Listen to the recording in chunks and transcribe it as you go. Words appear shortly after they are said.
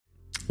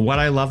what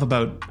I love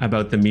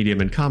about the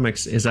medium in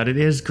comics is that it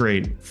is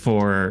great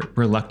for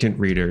reluctant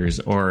readers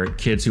or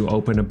kids who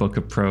open a book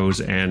of prose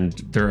and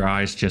their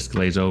eyes just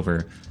glaze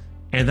over.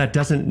 And that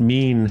doesn't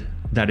mean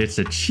that it's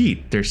a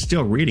cheat. They're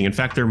still reading. In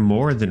fact, they're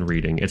more than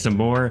reading. It's a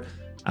more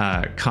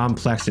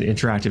complex and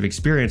interactive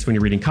experience when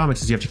you're reading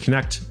comics, is you have to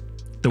connect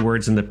the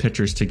words and the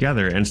pictures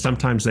together. And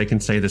sometimes they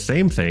can say the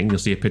same thing. You'll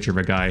see a picture of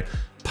a guy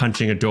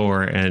punching a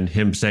door and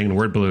him saying the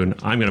word balloon,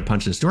 I'm going to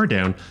punch this door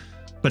down.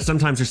 But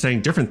sometimes they're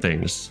saying different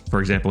things. For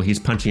example, he's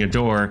punching a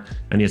door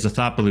and he has a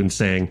thought balloon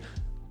saying,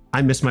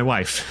 I miss my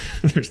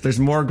wife. There's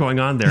more going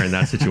on there in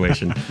that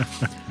situation.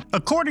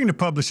 According to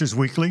Publishers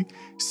Weekly,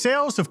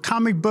 sales of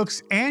comic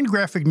books and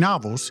graphic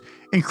novels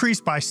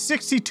increased by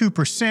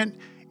 62%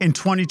 in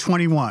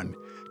 2021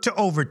 to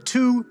over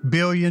 $2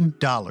 billion.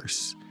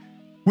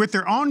 With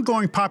their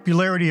ongoing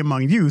popularity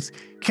among youth,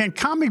 can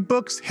comic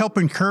books help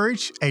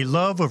encourage a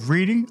love of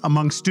reading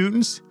among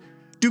students?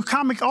 Do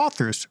comic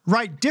authors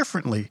write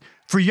differently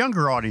for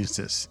younger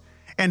audiences?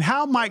 And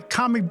how might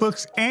comic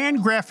books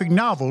and graphic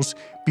novels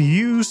be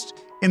used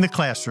in the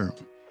classroom?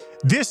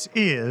 This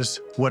is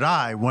what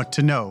I want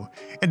to know.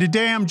 And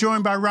today I'm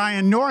joined by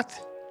Ryan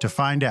North to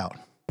find out.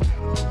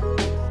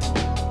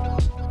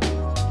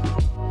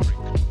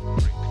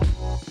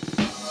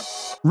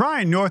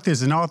 Ryan North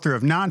is an author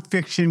of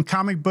nonfiction,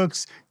 comic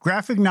books,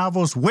 graphic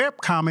novels,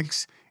 web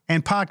comics,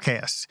 and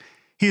podcasts.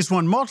 He has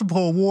won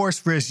multiple awards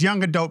for his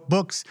young adult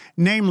books,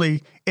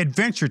 namely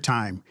Adventure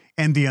Time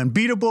and The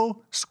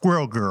Unbeatable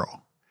Squirrel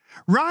Girl.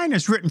 Ryan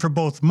has written for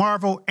both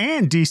Marvel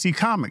and DC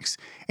Comics,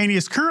 and he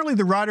is currently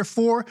the writer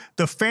for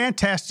The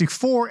Fantastic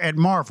Four at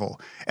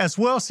Marvel, as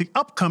well as the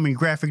upcoming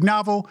graphic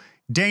novel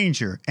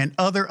Danger and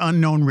Other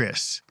Unknown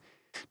Risks.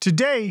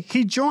 Today,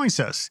 he joins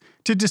us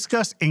to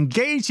discuss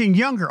engaging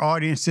younger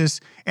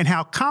audiences and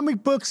how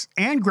comic books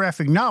and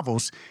graphic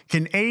novels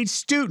can aid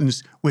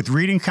students with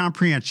reading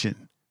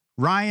comprehension.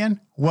 Ryan,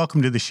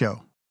 welcome to the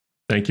show.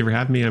 Thank you for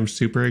having me. I'm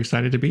super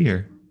excited to be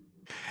here.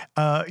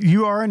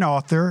 You are an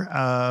author.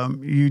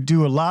 You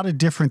do a lot of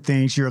different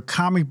things. You're a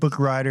comic book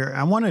writer.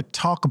 I want to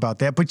talk about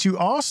that, but you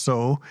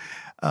also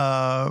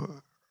are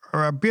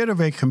a bit of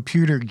a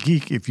computer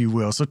geek, if you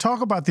will. So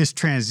talk about this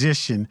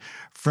transition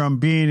from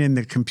being in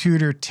the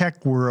computer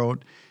tech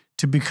world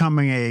to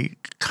becoming a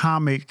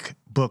comic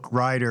book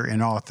writer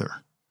and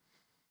author.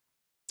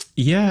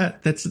 Yeah,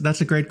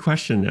 that's a great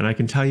question. And I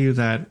can tell you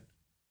that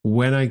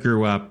when I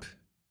grew up,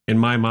 in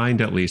my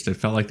mind at least, it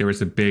felt like there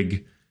was a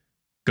big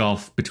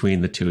gulf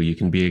between the two. You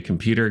can be a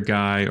computer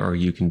guy or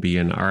you can be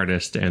an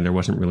artist, and there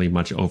wasn't really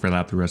much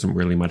overlap. There wasn't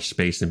really much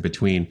space in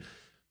between.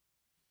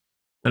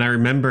 And I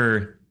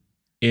remember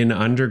in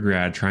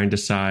undergrad trying to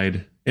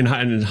decide, in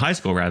high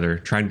school rather,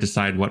 trying to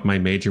decide what my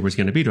major was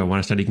going to be. Do I want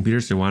to study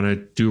computers? Do I want to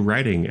do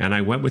writing? And I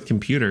went with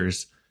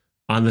computers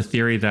on the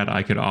theory that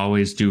I could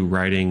always do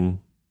writing,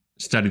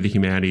 study the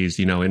humanities,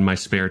 in my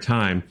spare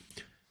time.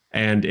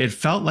 And it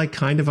felt like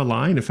kind of a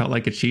line. It felt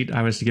like a cheat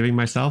I was giving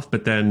myself.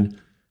 But then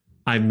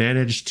I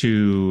managed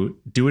to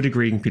do a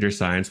degree in computer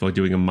science while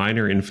doing a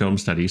minor in film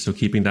studies, so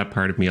keeping that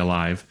part of me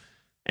alive.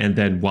 And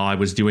then while I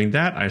was doing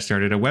that, I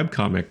started a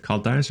webcomic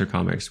called Dinosaur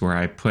Comics, where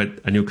I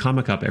put a new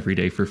comic up every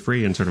day for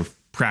free and sort of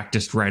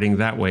practiced writing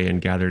that way and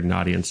gathered an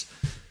audience.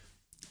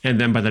 And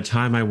then by the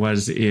time I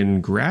was in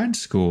grad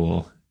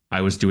school,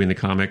 I was doing the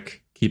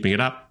comic, keeping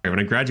it up. When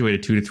I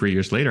graduated 2 to 3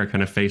 years later, I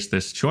kind of faced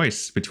this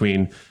choice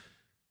between,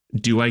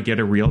 do I get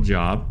a real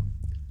job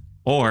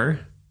or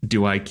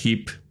do I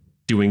keep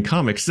doing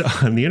comics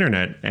on the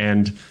internet?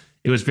 And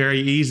it was very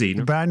easy.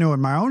 But I know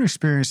in my own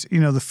experience,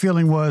 the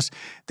feeling was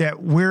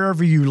that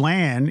wherever you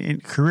land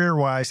in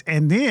career-wise,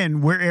 and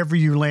then wherever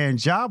you land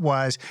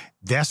job-wise,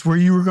 that's where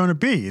you were going to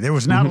be. There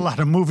was not a lot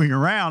of moving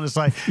around. It's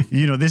like,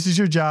 this is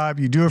your job.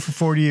 You do it for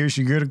 40 years.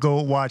 You're going to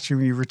go watch it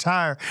when you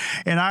retire.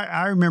 And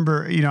I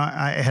remember,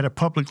 I had a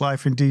public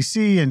life in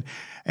D.C. and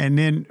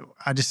then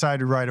I decided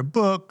to write a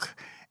book.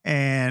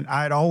 And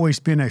I'd always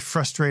been a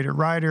frustrated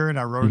writer, and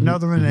I wrote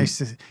another one. And they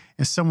said,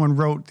 and someone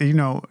wrote,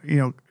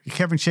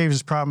 Kevin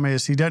Shaver's problem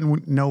is he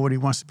doesn't know what he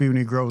wants to be when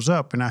he grows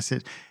up. And I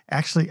said,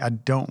 actually, I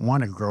don't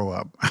want to grow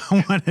up.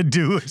 I want to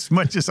do as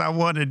much as I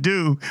want to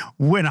do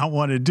when I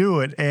want to do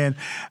it. And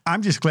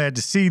I'm just glad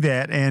to see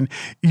that. And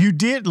you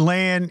did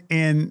land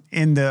in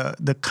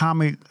the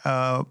comic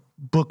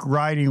book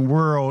writing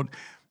world.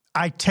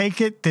 I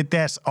take it that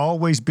that's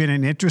always been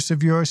an interest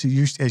of yours,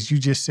 as you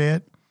just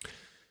said.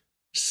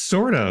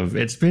 Sort of.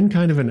 It's been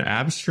kind of an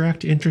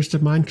abstract interest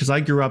of mine because I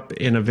grew up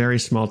in a very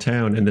small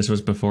town and this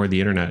was before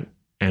the internet.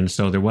 And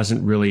so there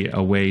wasn't really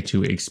a way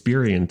to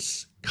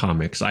experience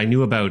comics. I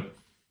knew about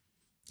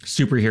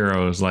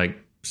superheroes like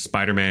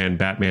Spider-Man,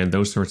 Batman,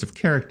 those sorts of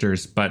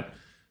characters, but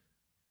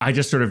I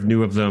just sort of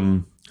knew of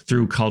them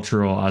through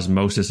cultural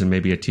osmosis and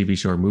maybe a TV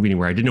show or movie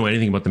anywhere. I didn't know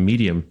anything about the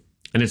medium.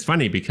 And it's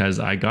funny because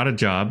I got a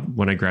job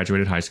when I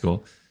graduated high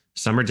school,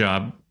 summer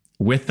job.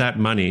 With that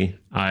money,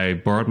 I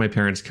borrowed my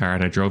parents' car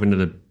and I drove into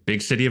the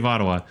big city of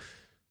Ottawa,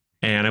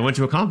 and I went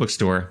to a comic book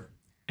store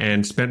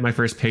and spent my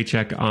first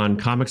paycheck on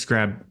Comics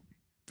Grab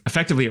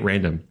effectively at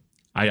random.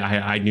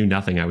 I knew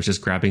nothing. I was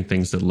just grabbing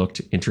things that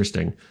looked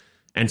interesting.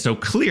 And so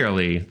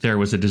clearly there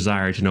was a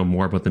desire to know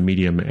more about the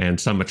medium and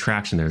some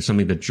attraction there,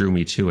 something that drew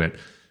me to it.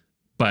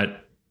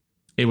 But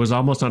it was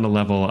almost on a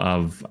level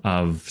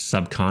of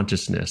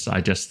subconsciousness.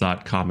 I just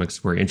thought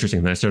comics were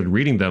interesting. Then I started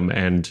reading them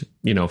and,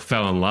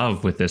 fell in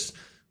love with this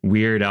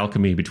weird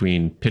alchemy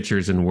between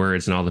pictures and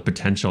words and all the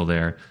potential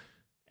there.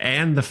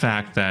 And the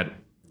fact that,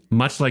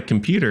 much like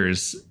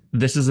computers,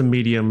 this is a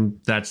medium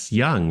that's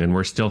young and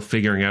we're still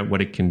figuring out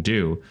what it can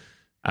do.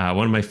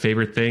 One of my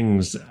favorite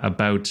things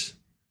about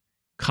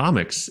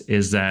comics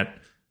is that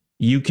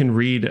you can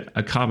read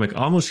a comic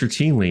almost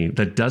routinely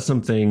that does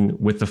something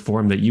with the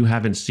form that you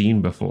haven't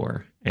seen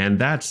before. And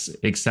that's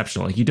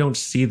exceptional. You don't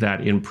see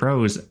that in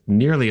prose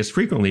nearly as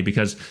frequently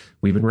because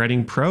we've been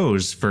writing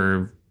prose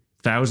for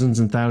thousands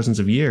and thousands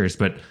of years.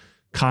 But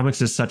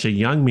comics is such a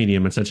young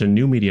medium and such a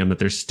new medium that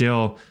there's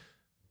still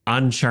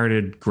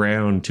uncharted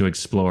ground to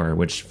explore,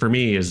 which for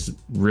me is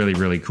really,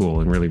 really cool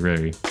and really,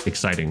 really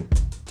exciting.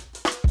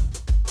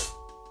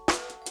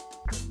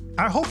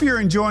 I hope you're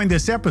enjoying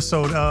this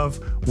episode of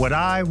What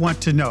I Want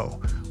to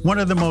Know, one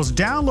of the most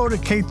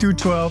downloaded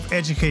K-12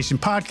 education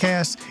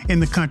podcasts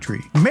in the country.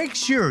 Make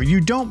sure you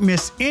don't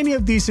miss any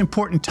of these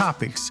important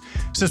topics.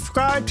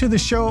 Subscribe to the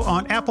show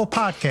on Apple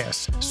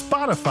Podcasts,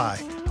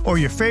 Spotify, or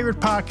your favorite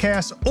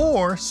podcast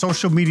or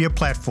social media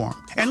platform.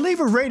 And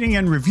leave a rating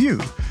and review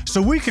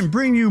so we can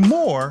bring you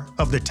more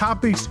of the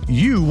topics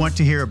you want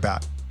to hear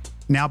about.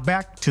 Now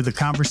back to the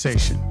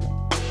conversation.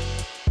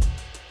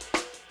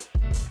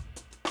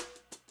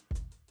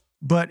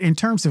 But in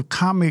terms of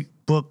comic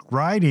book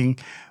writing,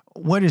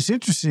 what is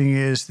interesting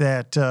is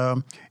that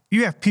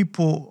you have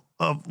people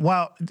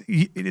while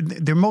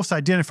they're most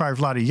identified with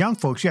a lot of young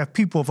folks, you have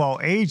people of all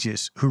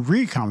ages who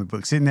read comic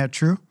books. Isn't that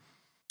true?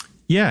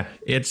 Yeah,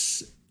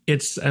 it's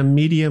a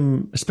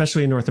medium,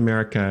 especially in North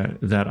America,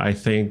 that I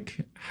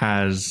think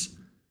has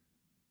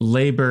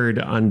labored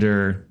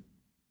under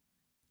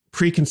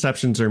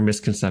preconceptions or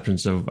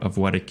misconceptions of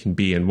what it can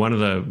be. And one of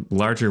the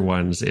larger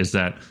ones is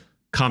that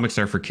comics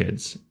are for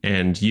kids.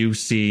 And you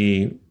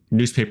see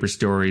newspaper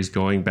stories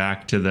going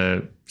back to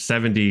the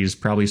 70s,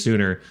 probably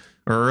sooner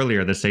or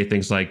earlier, that say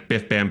things like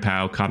Biff Bam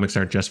Pow, comics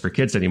aren't just for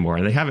kids anymore.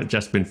 And they haven't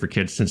just been for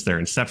kids since their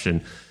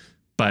inception.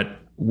 But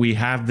we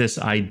have this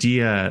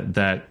idea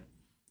that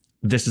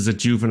this is a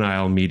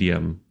juvenile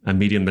medium, a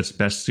medium that's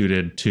best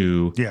suited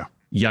to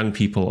young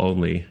people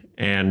only.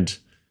 And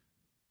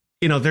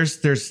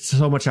there's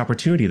so much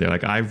opportunity there.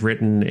 Like, I've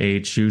written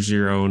a choose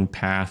your own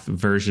path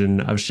version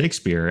of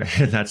Shakespeare.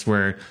 That's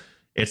where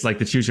it's like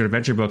the choose your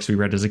adventure books we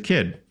read as a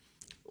kid,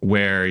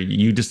 where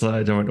you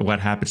decide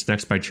what happens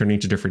next by turning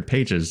to different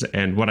pages.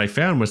 And what I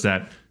found was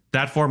that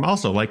form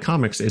also, like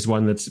comics, is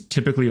one that's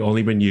typically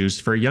only been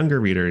used for younger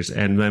readers.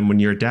 And then when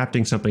you're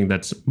adapting something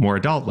that's more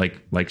adult,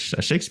 like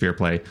a Shakespeare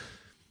play,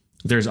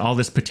 there's all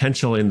this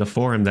potential in the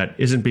form that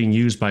isn't being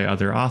used by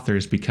other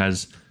authors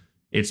because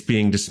it's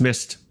being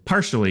dismissed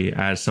partially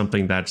as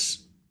something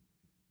that's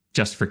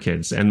just for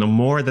kids. And the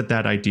more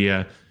that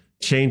idea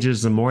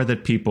changes, the more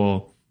that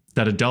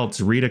adults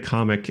read a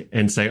comic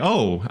and say,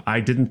 oh, I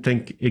didn't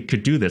think it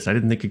could do this. I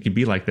didn't think it could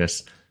be like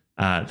this.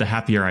 The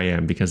happier I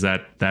am, because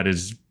that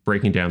is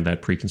breaking down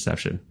that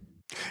preconception.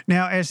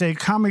 Now, as a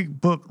comic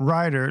book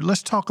writer,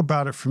 let's talk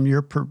about it from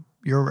your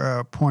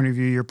point of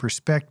view, your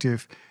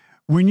perspective.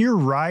 When you're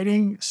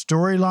writing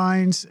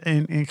storylines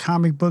in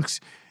comic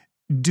books,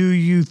 do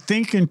you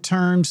think in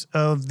terms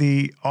of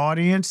the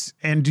audience,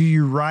 and do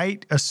you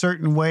write a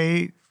certain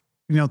way,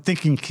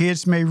 thinking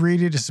kids may read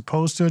it as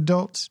opposed to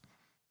adults?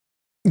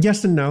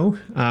 Yes and no.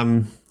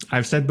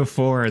 I've said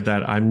before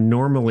that I'm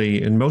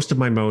normally, in most of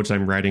my modes,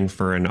 I'm writing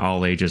for an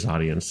all ages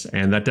audience.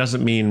 And that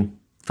doesn't mean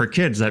for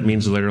kids, that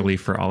means literally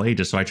for all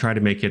ages. So I try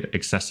to make it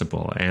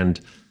accessible. And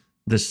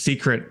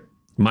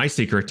my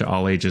secret to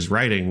all ages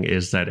writing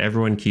is that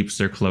everyone keeps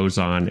their clothes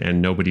on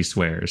and nobody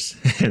swears.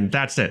 And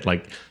that's it.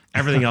 Like,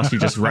 everything else, you're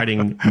just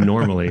writing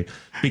normally,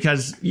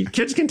 because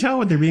kids can tell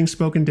what they're being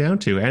spoken down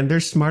to, and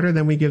they're smarter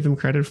than we give them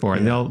credit for.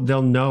 And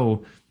they'll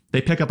know, they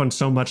pick up on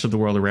so much of the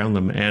world around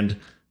them, and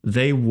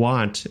they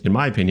want, in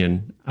my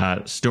opinion,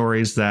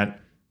 stories that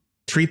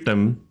treat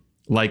them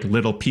like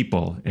little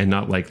people and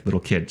not like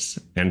little kids.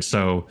 And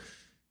so,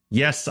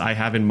 yes, I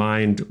have in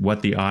mind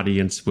what the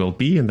audience will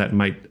be, and that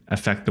might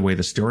affect the way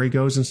the story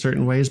goes in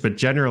certain ways. But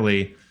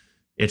generally,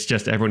 it's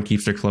just everyone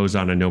keeps their clothes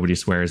on and nobody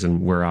swears, and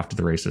we're off to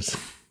the races.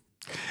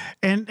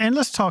 And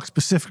let's talk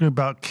specifically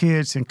about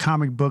kids and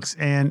comic books.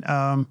 And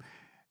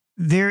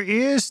there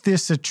is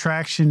this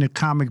attraction to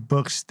comic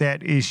books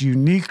that is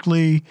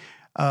uniquely,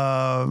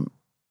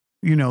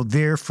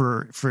 there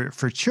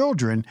for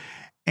children.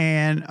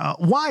 And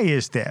why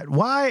is that?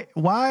 Why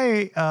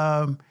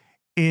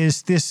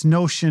is this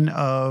notion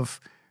of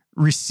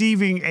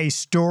receiving a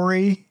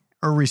story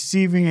or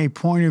receiving a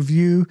point of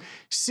view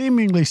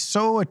seemingly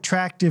so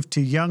attractive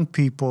to young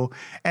people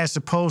as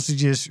opposed to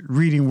just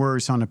reading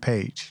words on a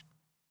page?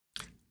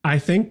 I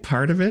think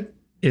part of it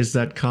is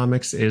that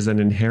comics is an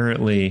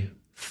inherently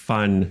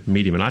fun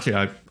medium. And actually,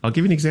 I'll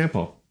give you an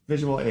example.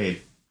 Visual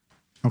aid.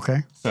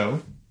 Okay.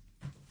 So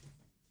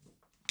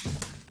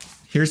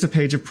here's a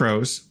page of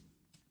prose.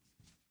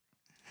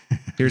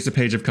 Here's a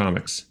page of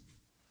comics.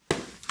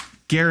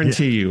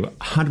 Guarantee you,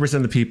 100%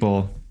 of the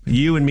people,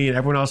 you and me and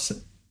everyone else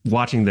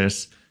watching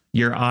this,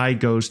 your eye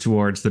goes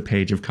towards the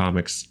page of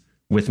comics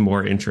with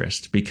more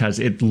interest because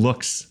it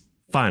looks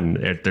fun.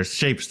 There's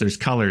shapes, there's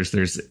colors,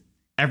 there's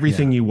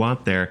everything you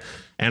want there.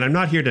 And I'm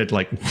not here to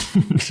like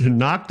to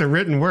knock the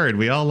written word.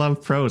 We all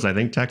love prose. I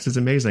think text is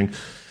amazing.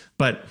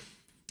 But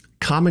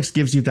comics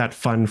gives you that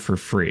fun for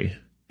free.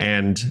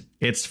 And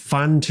it's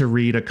fun to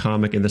read a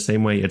comic in the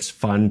same way it's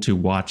fun to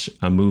watch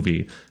a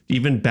movie.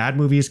 Even bad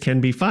movies can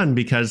be fun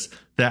because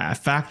the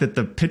fact that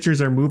the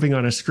pictures are moving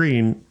on a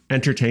screen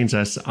entertains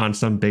us on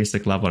some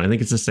basic level. And I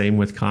think it's the same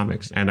with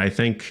comics. And I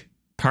think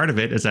part of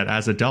it is that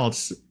as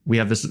adults, we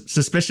have this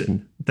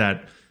suspicion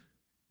that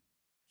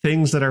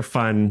things that are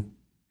fun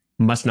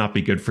must not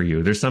be good for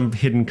you. There's some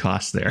hidden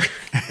cost there.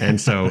 And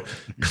so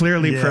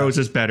clearly prose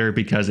is better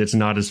because it's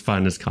not as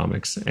fun as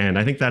comics. And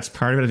I think that's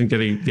part of it. I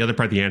think the other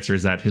part of the answer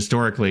is that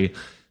historically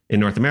in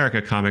North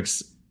America,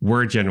 comics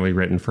were generally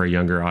written for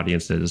younger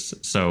audiences.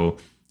 So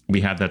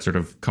we have that sort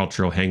of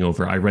cultural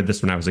hangover. I read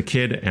this when I was a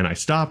kid and I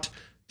stopped.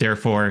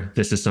 Therefore,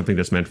 this is something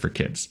that's meant for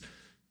kids.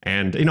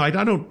 And, you know, I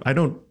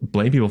don't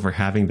blame people for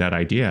having that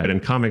idea.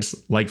 And comics,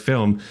 like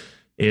film,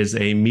 is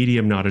a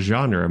medium, not a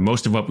genre.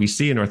 Most of what we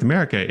see in North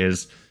America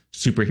is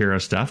superhero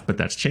stuff, but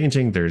that's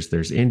changing. There's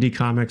indie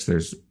comics,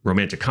 there's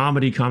romantic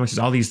comedy comics, there's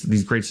all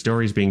these great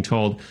stories being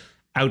told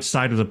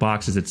outside of the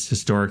boxes it's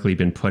historically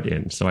been put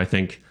in. So I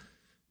think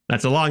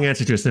that's a long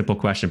answer to a simple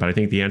question, but I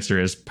think the answer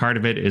is part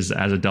of it is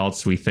as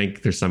adults, we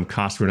think there's some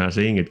cost we're not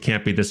seeing. It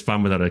can't be this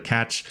fun without a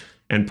catch.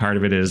 And part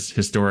of it is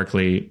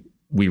historically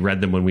we read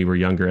them when we were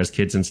younger as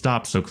kids and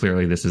stopped. So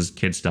clearly this is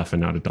kid stuff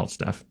and not adult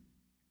stuff.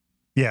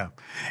 Yeah.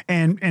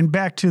 And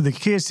back to the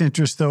kids'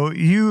 interest, though,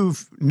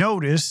 you've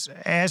noticed,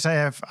 as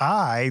have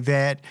I,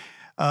 that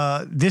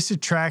this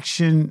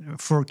attraction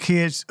for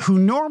kids who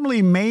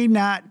normally may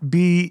not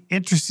be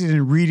interested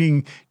in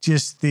reading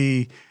just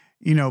the,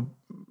 you know,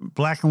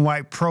 black and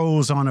white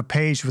prose on a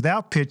page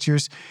without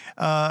pictures,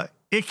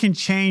 it can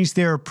change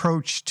their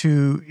approach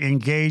to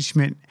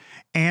engagement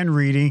and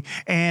reading.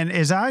 And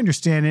as I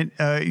understand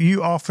it,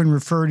 you often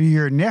refer to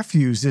your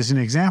nephews as an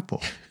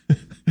example.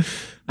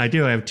 I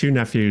do. I have two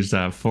nephews,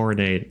 4 and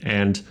 8.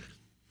 And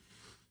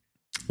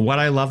what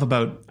I love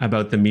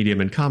about the medium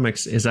in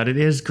comics is that it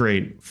is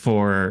great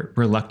for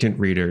reluctant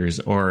readers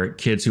or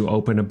kids who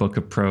open a book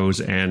of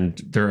prose and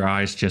their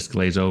eyes just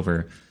glaze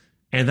over.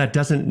 And that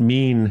doesn't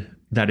mean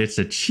that it's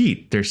a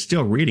cheat. They're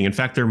still reading. In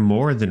fact, they're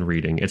more than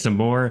reading. It's a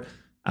more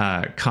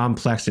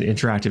complex and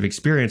interactive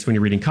experience when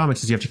you're reading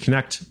comics, is you have to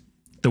connect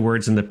the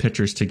words and the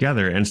pictures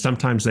together. And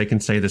sometimes they can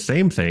say the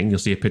same thing. You'll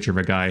see a picture of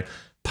a guy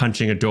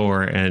punching a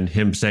door and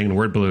him saying in a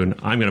word balloon,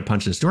 I'm going to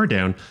punch this door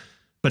down.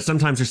 But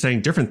sometimes they're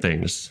saying different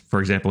things. For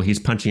example, he's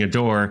punching a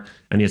door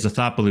and he has a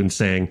thought balloon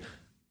saying,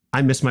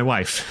 I miss my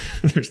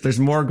wife. there's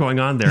more going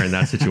on there in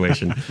that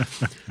situation.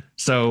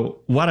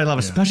 So what I love,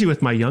 especially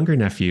with my younger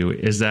nephew,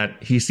 is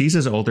that he sees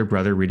his older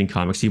brother reading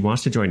comics. He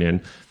wants to join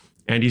in,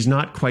 and he's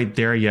not quite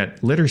there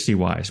yet literacy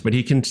wise, but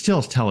he can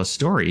still tell a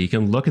story. He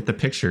can look at the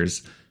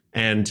pictures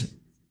and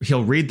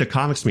he'll read the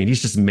comics to me and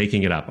he's just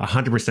making it up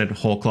 100%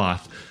 whole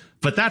cloth.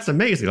 But that's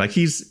amazing. Like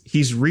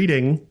he's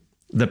reading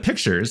the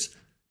pictures,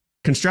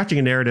 constructing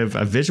a narrative,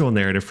 a visual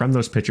narrative from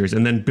those pictures,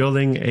 and then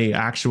building a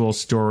actual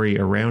story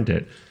around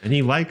it. And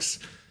he likes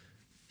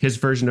his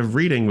version of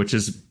reading, which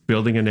is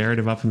building a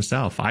narrative of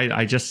himself.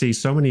 I just see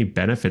so many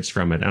benefits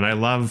from it. And I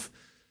love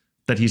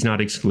that he's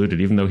not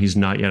excluded, even though he's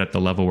not yet at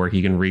the level where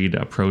he can read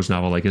a prose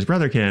novel like his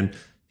brother can.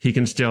 He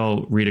can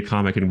still read a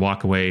comic and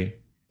walk away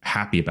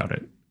happy about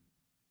it.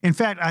 In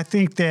fact, I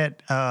think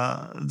that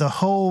the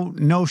whole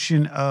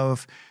notion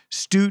of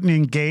student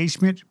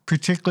engagement,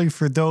 particularly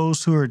for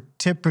those who are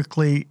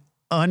typically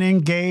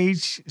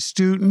unengaged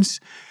students,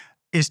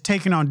 is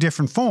taking on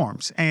different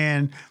forms.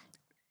 And,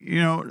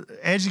 you know,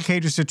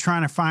 educators are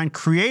trying to find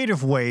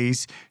creative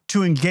ways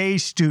to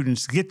engage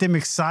students, get them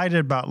excited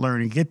about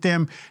learning, get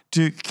them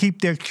to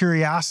keep their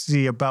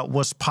curiosity about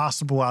what's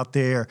possible out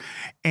there.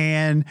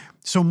 And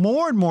so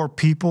more and more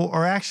people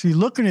are actually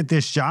looking at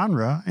this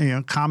genre, you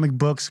know, comic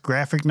books,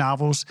 graphic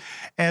novels,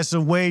 as a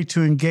way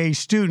to engage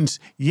students.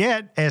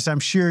 Yet, as I'm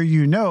sure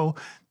you know,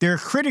 there are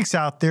critics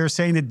out there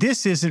saying that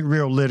this isn't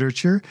real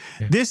literature.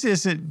 Yeah. This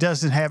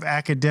doesn't have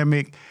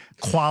academic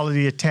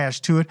quality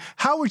attached to it.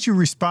 How would you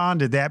respond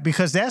to that?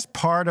 Because that's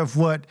part of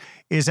what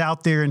is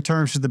out there in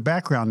terms of the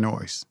background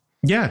noise.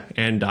 Yeah,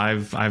 and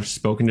I've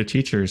spoken to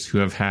teachers who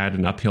have had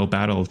an uphill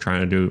battle of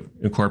trying to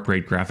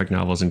incorporate graphic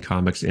novels and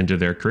comics into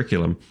their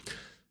curriculum.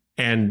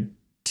 And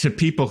to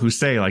people who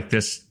say, like,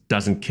 this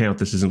doesn't count,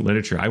 this isn't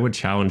literature, I would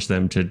challenge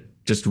them to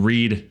just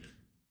read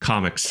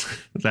comics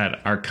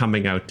that are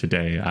coming out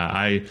today.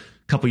 I, a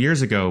couple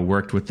years ago,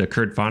 worked with the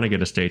Kurt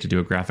Vonnegut estate to do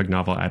a graphic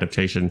novel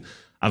adaptation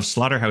of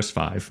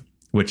Slaughterhouse-Five,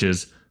 which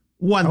is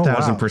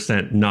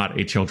 1,000% not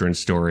a children's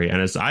story.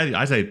 And as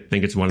I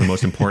think it's one of the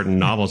most important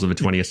novels of the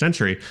 20th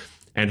century.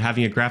 And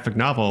having a graphic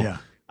novel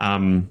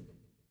kind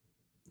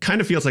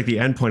of feels like the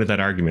end point of that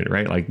argument,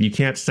 right? Like, you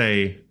can't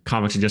say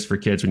comics are just for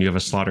kids when you have a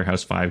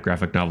Slaughterhouse-5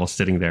 graphic novel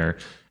sitting there.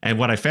 And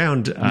what I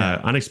found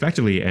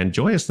unexpectedly and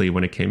joyously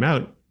when it came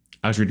out,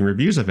 I was reading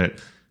reviews of it,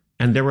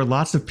 and there were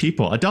lots of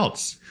people,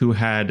 adults, who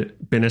had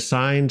been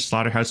assigned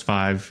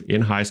Slaughterhouse-5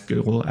 in high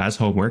school as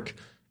homework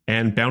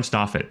and bounced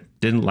off it,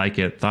 didn't like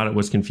it, thought it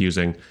was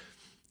confusing,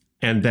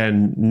 and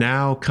then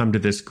now come to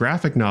this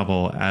graphic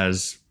novel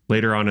as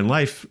later on in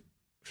life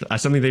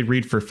as something they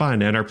read for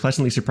fun and are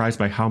pleasantly surprised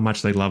by how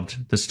much they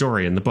loved the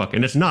story in the book.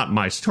 And it's not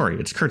my story.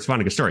 It's Kurt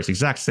Vonnegut's story. It's the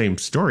exact same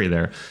story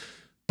there.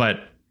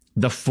 But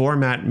the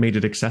format made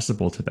it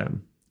accessible to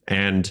them.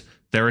 And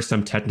there are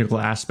some technical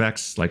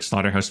aspects, like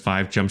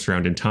Slaughterhouse-5 jumps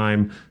around in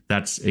time.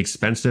 That's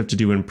expensive to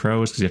do in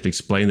prose because you have to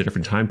explain the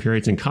different time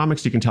periods. In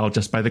comics, you can tell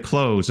just by the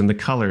clothes and the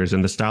colors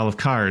and the style of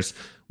cars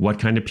what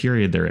kind of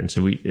period they're in.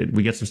 So we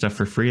get some stuff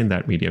for free in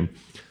that medium.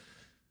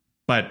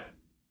 But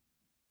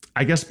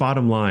I guess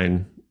bottom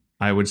line,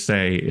 I would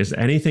say, is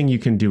anything you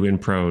can do in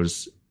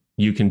prose,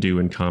 you can do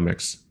in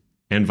comics,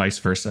 and vice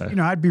versa. You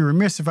know, I'd be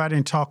remiss if I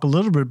didn't talk a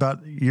little bit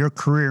about your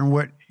career and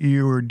what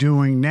you are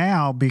doing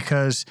now,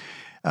 because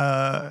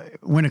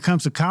when it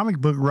comes to comic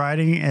book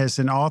writing as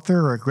an author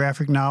or a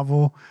graphic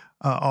novel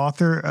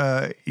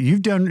author,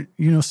 you've done,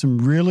 some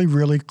really,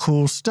 really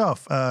cool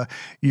stuff.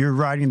 You're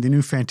writing the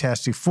new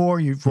Fantastic Four.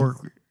 You've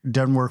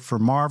done work for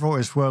Marvel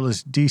as well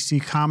as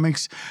DC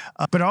Comics.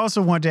 But I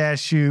also wanted to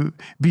ask you,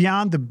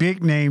 beyond the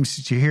big names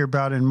that you hear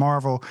about in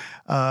Marvel,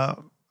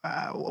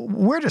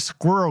 where does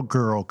Squirrel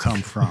Girl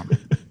come from?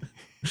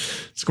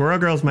 Squirrel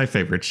Girl is my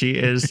favorite. She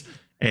is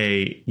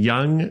a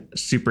young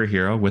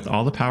superhero with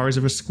all the powers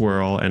of a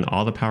squirrel and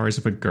all the powers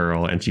of a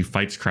girl, and she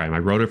fights crime. I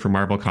wrote it for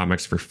Marvel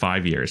Comics for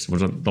 5 years. It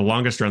was the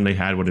longest run they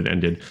had when it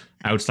ended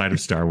outside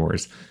of Star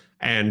Wars.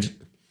 And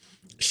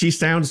she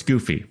sounds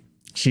goofy.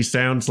 She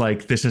sounds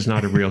like this is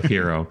not a real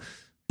hero.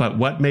 But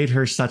what made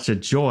her such a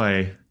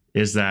joy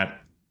is that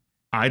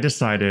I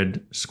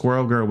decided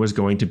Squirrel Girl was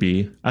going to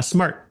be a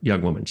smart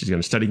young woman. She's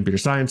going to study computer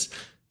science.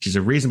 She's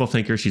a reasonable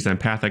thinker. She's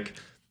empathic.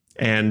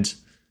 And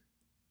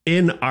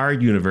in our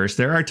universe,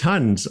 there are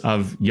tons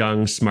of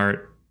young,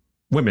 smart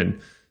women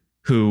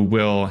who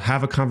will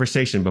have a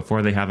conversation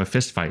before they have a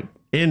fist fight.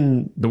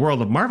 In the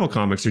world of Marvel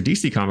Comics or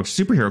DC Comics,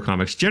 superhero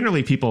comics,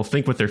 generally people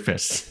think with their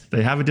fists.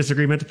 They have a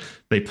disagreement,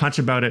 they punch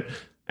about it,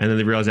 and then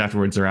they realize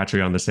afterwards they're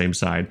actually on the same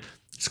side.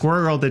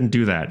 Squirrel Girl didn't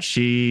do that.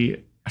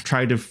 She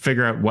tried to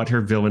figure out what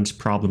her villain's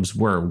problems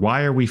were.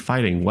 Why are we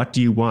fighting? What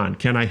do you want?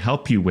 Can I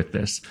help you with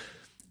this?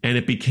 And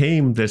it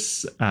became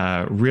this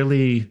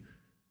really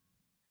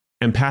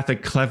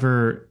empathic,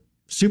 clever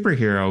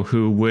superhero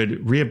who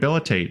would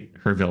rehabilitate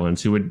her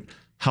villains, who would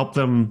help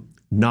them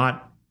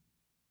not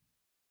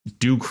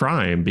do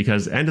crime.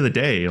 Because end of the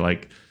day,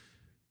 like,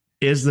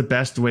 is the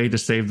best way to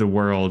save the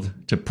world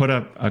to put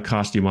up a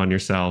costume on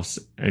yourselves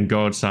and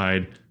go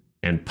outside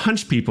and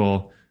punch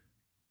people?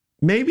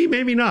 Maybe,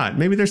 maybe not.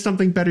 Maybe there's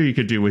something better you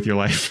could do with your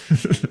life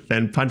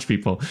than punch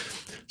people.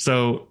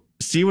 So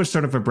she was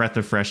sort of a breath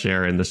of fresh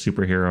air in the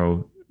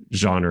superhero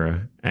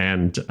genre.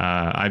 And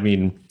I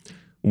mean,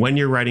 when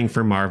you're writing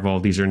for Marvel,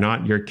 these are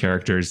not your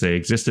characters. They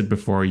existed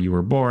before you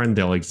were born.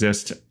 They'll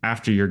exist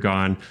after you're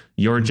gone.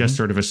 You're just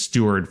sort of a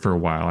steward for a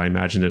while. I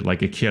imagined it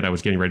like a kid I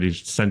was getting ready to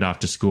send off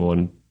to school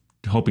and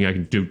hoping I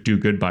could do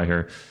good by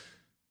her.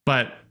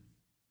 But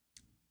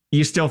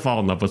you still fall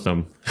in love with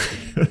them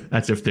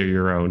as if they're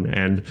your own.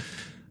 And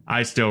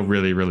I still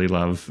really, really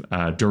love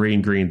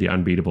Doreen Green, the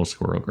unbeatable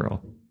Squirrel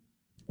Girl.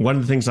 One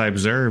of the things I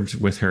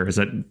observed with her is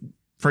that,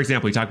 for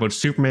example, we talk about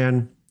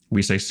Superman.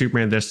 We say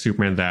Superman this,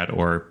 Superman that,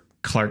 or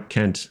Clark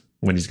Kent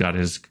when he's got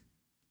his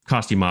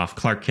costume off.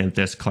 Clark Kent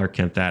this, Clark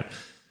Kent that.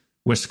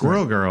 With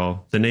Squirrel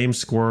Girl, the name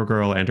Squirrel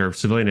Girl and her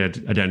civilian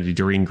identity,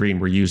 Doreen Green,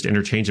 were used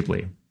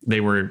interchangeably.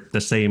 They were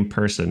the same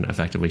person,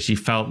 effectively. She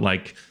felt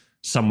like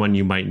someone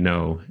you might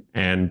know.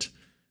 And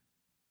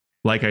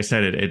like I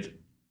said, it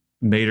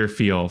made her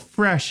feel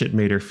fresh. It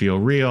made her feel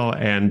real.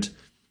 And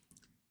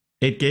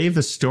it gave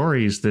the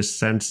stories this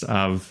sense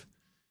of,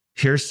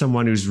 here's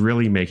someone who's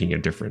really making a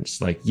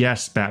difference. Like,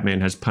 yes,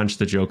 Batman has punched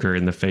the Joker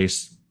in the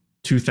face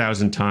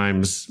 2,000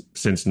 times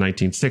since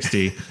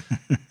 1960,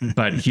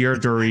 but here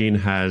Doreen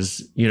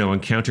has,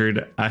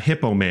 encountered a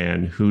hippo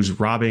man who's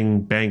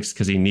robbing banks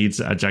because he needs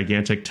a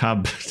gigantic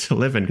tub to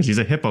live in because he's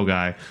a hippo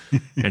guy.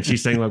 And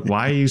she's saying, look,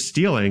 why are you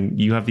stealing?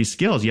 You have these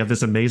skills. You have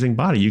this amazing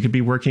body. You could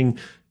be working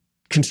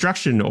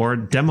construction or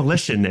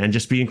demolition and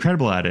just be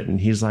incredible at it.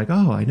 And he's like,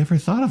 oh, I never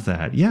thought of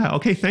that. Yeah.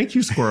 Okay. Thank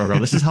you, Squirrel Girl.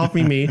 This is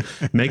helping me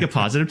make a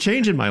positive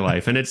change in my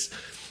life. And it's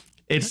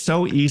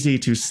so easy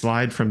to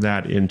slide from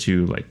that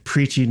into like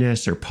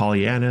preachiness or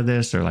Pollyanna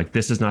this, or like,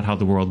 this is not how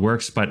the world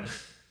works. But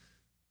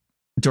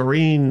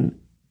Doreen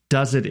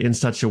does it in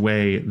such a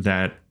way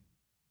that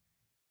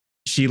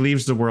she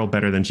leaves the world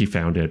better than she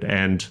found it.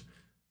 And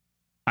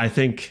I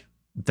think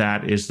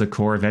that is the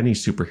core of any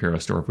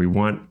superhero story.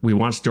 We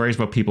want stories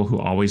about people who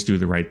always do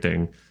the right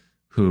thing,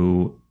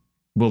 who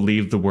will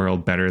leave the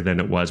world better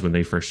than it was when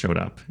they first showed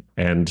up.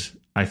 And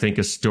I think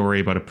a story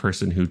about a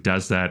person who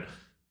does that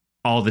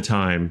all the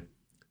time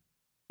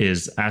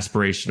is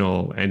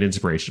aspirational and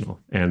inspirational.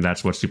 And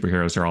that's what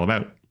superheroes are all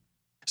about.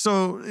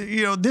 So,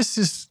 this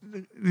is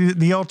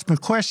the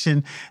ultimate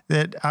question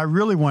that I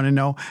really want to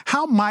know.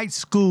 How might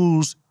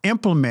schools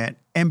implement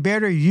and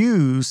better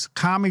use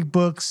comic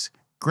books,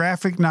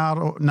 graphic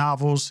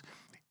novels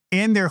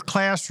in their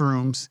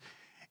classrooms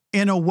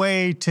in a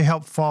way to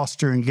help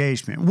foster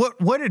engagement?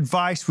 What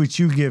advice would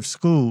you give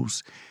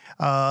schools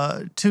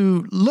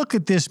to look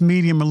at this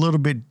medium a little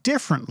bit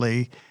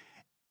differently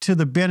to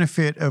the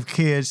benefit of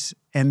kids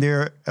and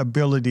their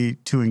ability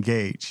to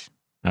engage?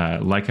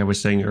 Like I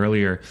was saying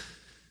earlier,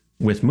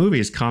 with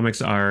movies, comics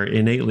are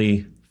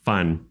innately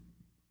fun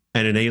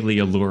and innately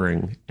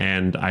alluring.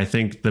 And I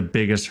think the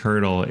biggest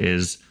hurdle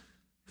is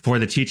for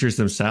the teachers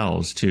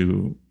themselves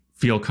to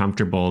feel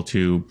comfortable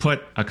to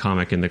put a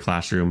comic in the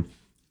classroom,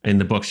 in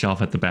the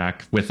bookshelf at the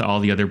back with all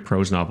the other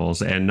prose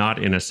novels, and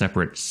not in a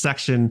separate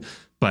section,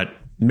 but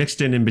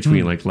mixed in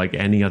between, like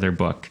any other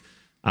book.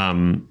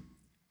 And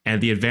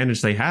the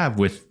advantage they have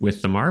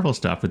with the Marvel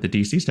stuff, with the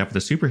DC stuff,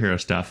 with the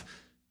superhero stuff,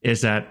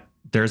 is that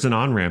there's an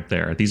on-ramp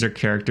there. These are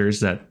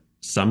characters that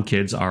some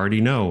kids already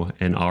know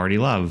and already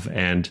love.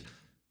 And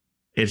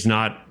it's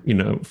not,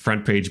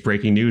 front page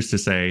breaking news to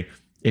say,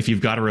 if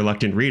you've got a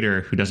reluctant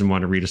reader who doesn't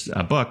want to read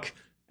a book,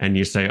 and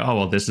you say, oh,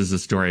 well, this is a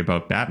story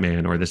about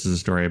Batman, or this is a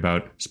story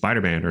about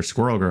Spider-Man or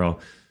Squirrel Girl,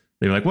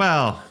 they're like,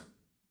 well,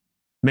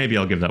 maybe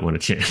I'll give that one a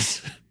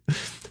chance.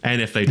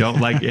 And if they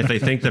don't if they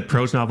think that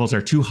prose novels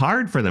are too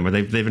hard for them, or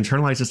they've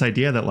internalized this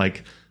idea that,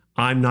 like,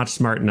 I'm not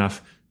smart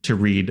enough to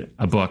read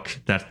a book,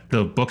 that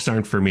the books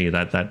aren't for me,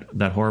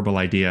 that horrible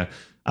idea.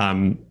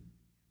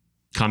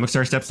 Comics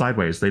are a step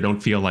sideways. They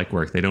don't feel like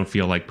work. They don't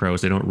feel like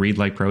prose. They don't read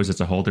like prose. It's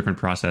a whole different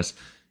process.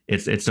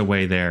 It's a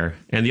way there.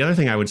 And the other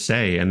thing I would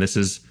say, and this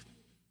is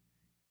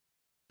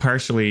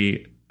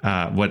partially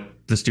what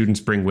the students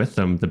bring with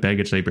them, the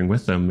baggage they bring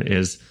with them,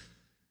 is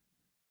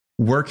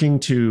working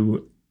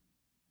to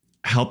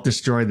help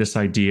destroy this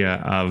idea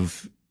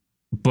of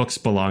books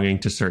belonging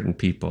to certain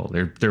people.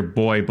 They're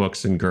boy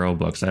books and girl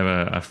books. I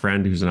have a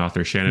friend who's an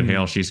author, Shannon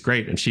Hale. She's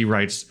great, and she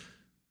writes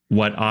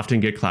what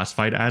often get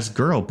classified as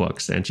girl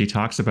books. And she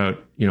talks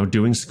about,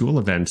 doing school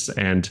events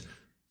and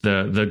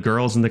the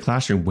girls in the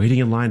classroom waiting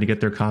in line to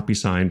get their copy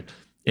signed.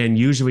 And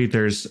usually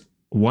there's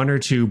one or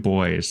two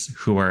boys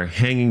who are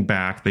hanging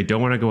back. They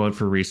don't want to go out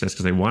for recess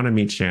because they want to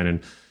meet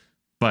Shannon,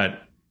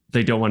 but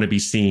they don't want to be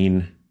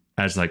seen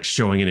as like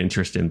showing an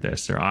interest in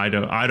this. Or I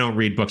don't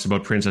read books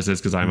about princesses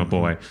because I'm a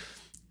boy.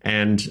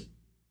 And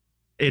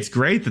it's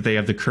great that they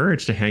have the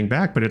courage to hang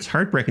back, but it's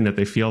heartbreaking that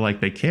they feel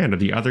like they can, or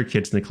the other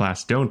kids in the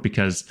class don't,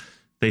 because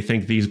they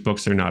think these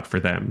books are not for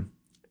them.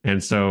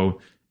 And so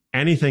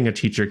anything a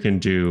teacher can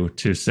do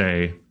to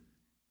say,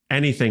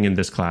 anything in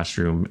this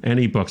classroom,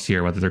 any books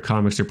here, whether they're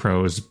comics or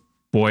prose,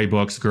 boy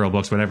books, girl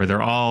books, whatever,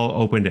 they're all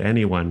open to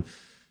anyone.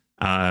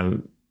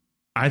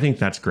 I think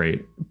that's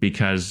great,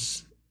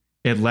 because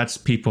it lets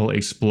people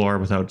explore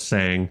without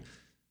saying,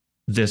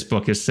 this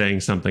book is saying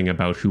something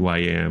about who I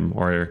am,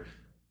 or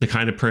the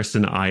kind of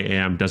person I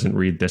am doesn't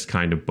read this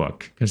kind of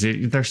book. Because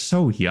they're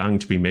so young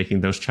to be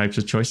making those types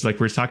of choices. Like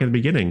we were talking at the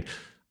beginning,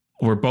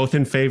 we're both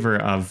in favor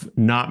of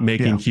not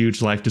making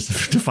huge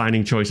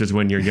life-defining choices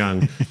when you're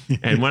young.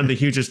 And one of the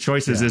hugest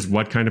choices is,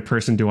 what kind of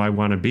person do I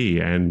want to be?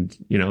 And,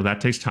 that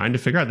takes time to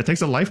figure out. That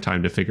takes a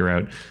lifetime to figure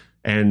out.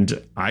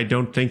 And I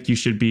don't think you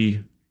should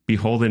be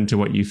beholden to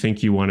what you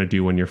think you want to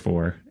do when you're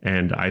 4.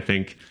 And I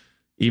think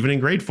even in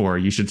grade 4,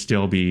 you should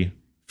still be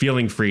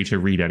feeling free to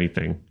read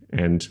anything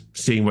and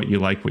seeing what you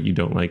like, what you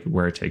don't like,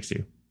 where it takes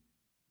you.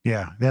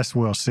 Yeah, that's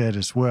well said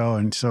as well.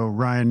 And so,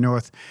 Ryan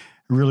North,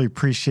 really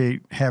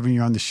appreciate having you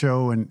on the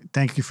show, and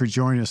thank you for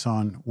joining us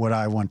on What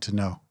I Want to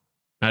Know.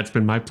 It's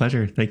been my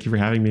pleasure. Thank you for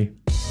having me.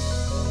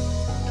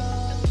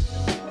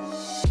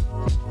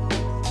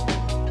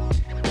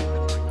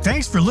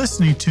 Thanks for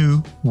listening to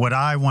What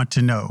I Want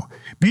to Know.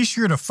 Be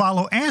sure to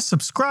follow and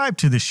subscribe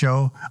to the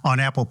show on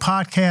Apple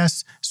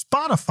Podcasts,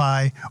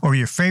 Spotify, or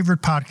your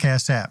favorite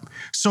podcast app,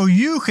 so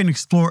you can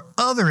explore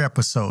other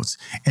episodes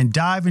and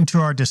dive into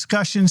our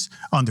discussions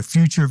on the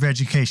future of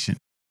education.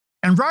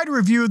 And write a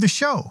review of the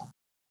show.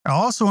 I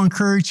also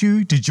encourage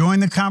you to join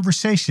the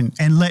conversation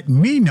and let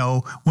me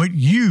know what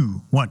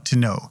you want to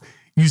know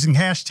using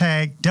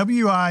hashtag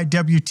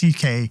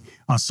WIWTK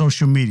on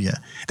social media.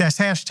 That's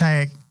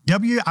hashtag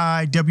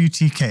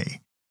WIWTK.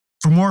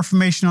 For more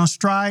information on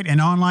Stride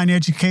and online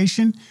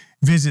education,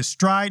 visit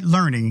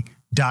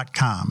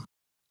stridelearning.com.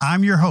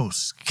 I'm your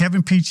host,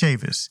 Kevin P.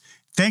 Chavis.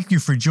 Thank you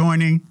for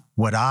joining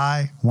What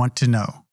I Want to Know.